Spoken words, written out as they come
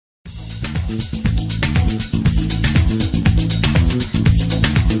I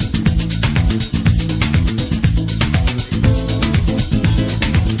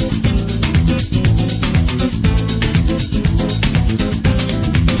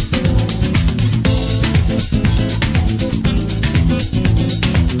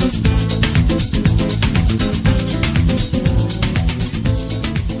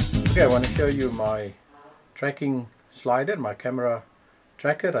want to show you my tracking slider, my camera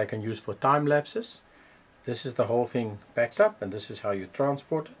tracker I can use for time lapses. This is the whole thing packed up, and this is how you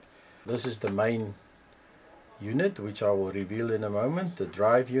transport it. This is the main unit, which I will reveal in a moment. The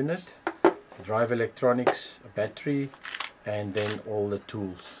drive unit, the drive electronics, a battery, and then all the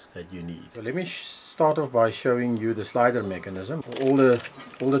tools that you need. So let me start off by showing you the slider mechanism. All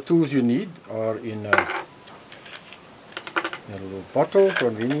the tools you need are in a little bottle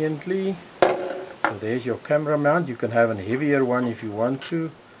conveniently. So there's your camera mount. You can have a heavier one if you want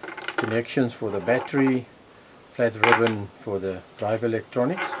to. Connections for the battery, flat ribbon for the drive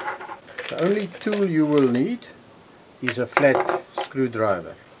electronics. The only tool you will need is a flat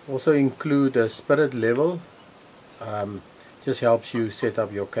screwdriver. Also include a spirit level. Just helps you set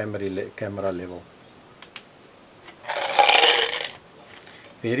up your camera level.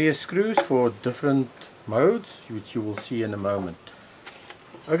 Various screws for different modes, which you will see in a moment.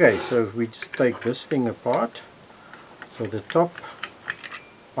 Okay, so if we just take this thing apart, so the top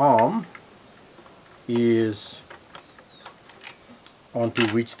arm is onto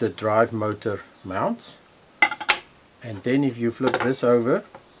which the drive motor mounts, and then if you flip this over,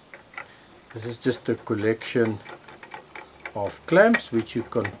 this is just a collection of clamps which you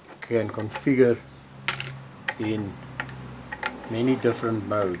can configure in many different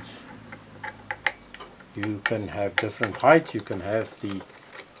modes. You can have different heights, you can have the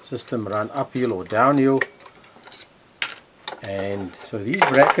system run uphill or downhill. And so these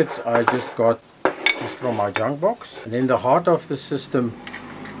brackets I just got just from my junk box. And then the heart of the system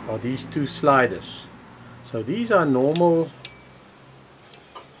are these two sliders. So these are normal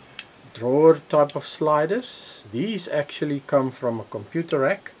drawer type of sliders. These actually come from a computer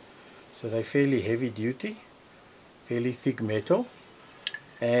rack, so they're fairly heavy duty, fairly thick metal,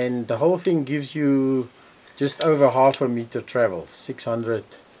 and the whole thing gives you just over half a meter travel,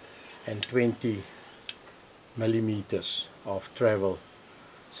 620 millimeters of travel.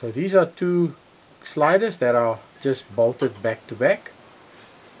 So these are two sliders that are just bolted back to back,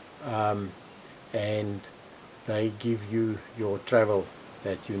 and they give you your travel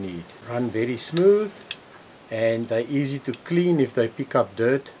that you need. Run very smooth, and they're easy to clean. If they pick up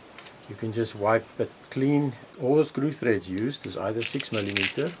dirt, you can just wipe it clean. All the screw threads used is either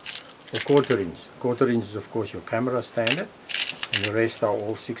 6mm or 1/4 inch. 1/4 inch is of course your camera standard, and the rest are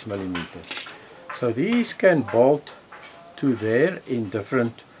all 6mm. So these can bolt to there in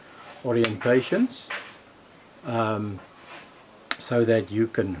different orientations, so that you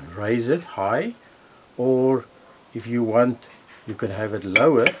can raise it high, or if you want you can have it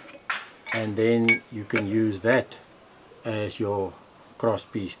lower, and then you can use that as your cross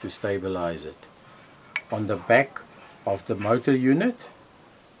piece to stabilize it. On the back of the motor unit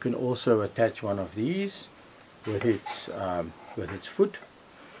you can also attach one of these with its foot,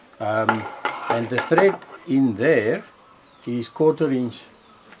 and the thread in there is 1/4 inch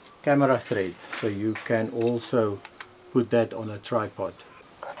camera thread, so you can also put that on a tripod.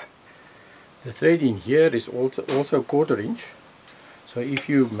 The thread in here is also 1/4 inch, so if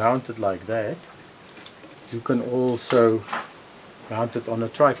you mount it like that, you can also mount it on a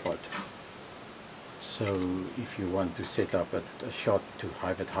tripod. So if you want to set up a shot to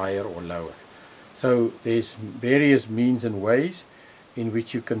have it higher or lower. So there's various means and ways in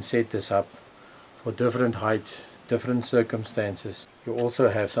which you can set this up for different heights, different circumstances. You also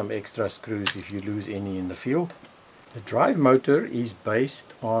have some extra screws if you lose any in the field. The drive motor is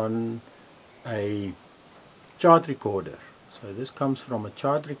based on a chart recorder. So this comes from a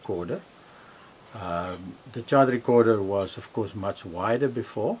chart recorder. The chart recorder was of course much wider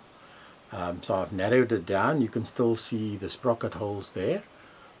before, so I've narrowed it down. You can still see the sprocket holes there.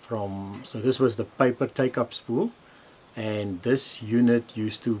 So this was the paper take-up spool, and this unit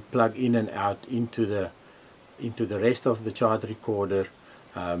used to plug in and out into the rest of the chart recorder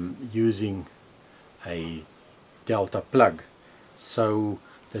using a delta plug. So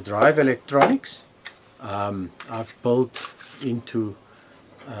the drive electronics I've built into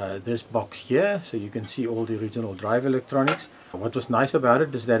this box here, so you can see all the original drive electronics. What was nice about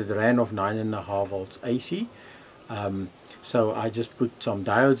it is that it ran off 9.5 volts AC, so I just put some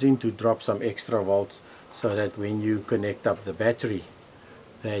diodes in to drop some extra volts, so that when you connect up the battery,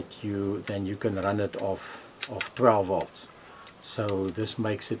 then you can run it off 12 volts. So this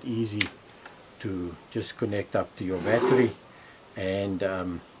makes it easy to just connect up to your battery, and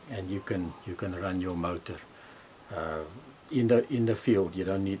you can run your motor in the field. You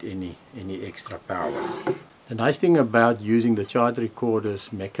don't need any extra power. The nice thing about using the chart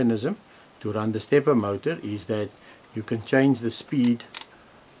recorder's mechanism to run the stepper motor is that you can change the speed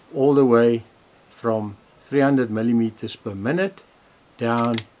all the way from 300 millimeters per minute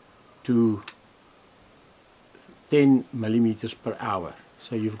down to 10 millimeters per hour.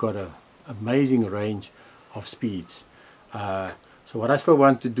 So you've got an amazing range of speeds. So what I still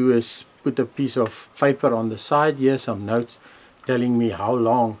want to do is put a piece of paper on the side here, some notes telling me how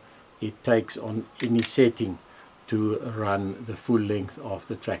long it takes on any setting to run the full length of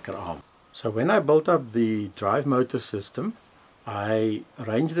the tracker arm. So when I built up the drive motor system, I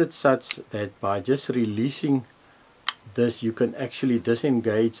arranged it such that by just releasing this, you can actually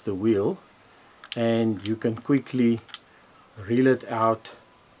disengage the wheel, and you can quickly reel it out.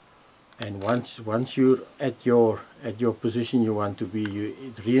 And once you're at your position you want to be,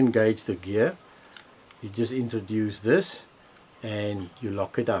 you re-engage the gear. You just introduce this and you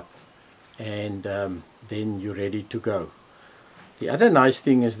lock it up, and then you're ready to go. The other nice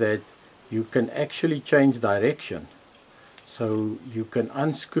thing is that you can actually change direction. So you can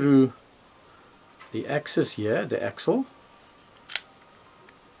unscrew the axis here, the axle,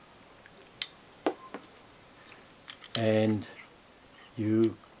 and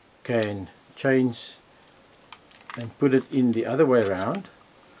you can change and put it in the other way around,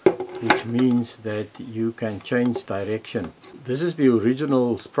 which means that you can change direction. This is the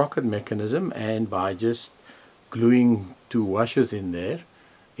original sprocket mechanism, and by just gluing 2 washers in there,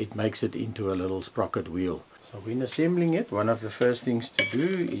 it makes it into a little sprocket wheel. So when assembling it, one of the first things to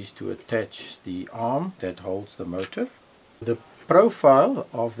do is to attach the arm that holds the motor. The profile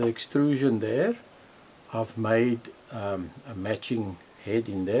of the extrusion there, I've made a matching head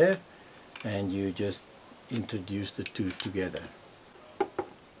in there, and you just introduce the two together,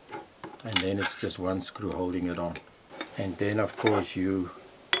 and then it's just one screw holding it on. And then of course you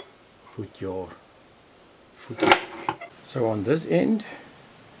put your foot on. So on this end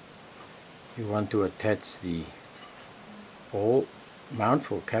you want to attach the ball mount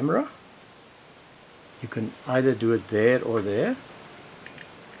for camera. You can either do it there or there.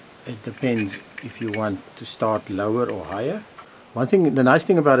 It depends if you want to start lower or higher. The nice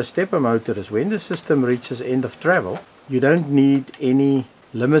thing about a stepper motor is when the system reaches end of travel, you don't need any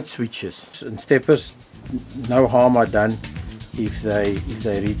limit switches. And steppers, no harm are done if they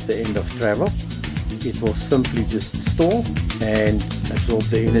reach the end of travel. It will simply just stall and absorb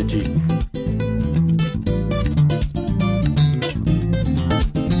the energy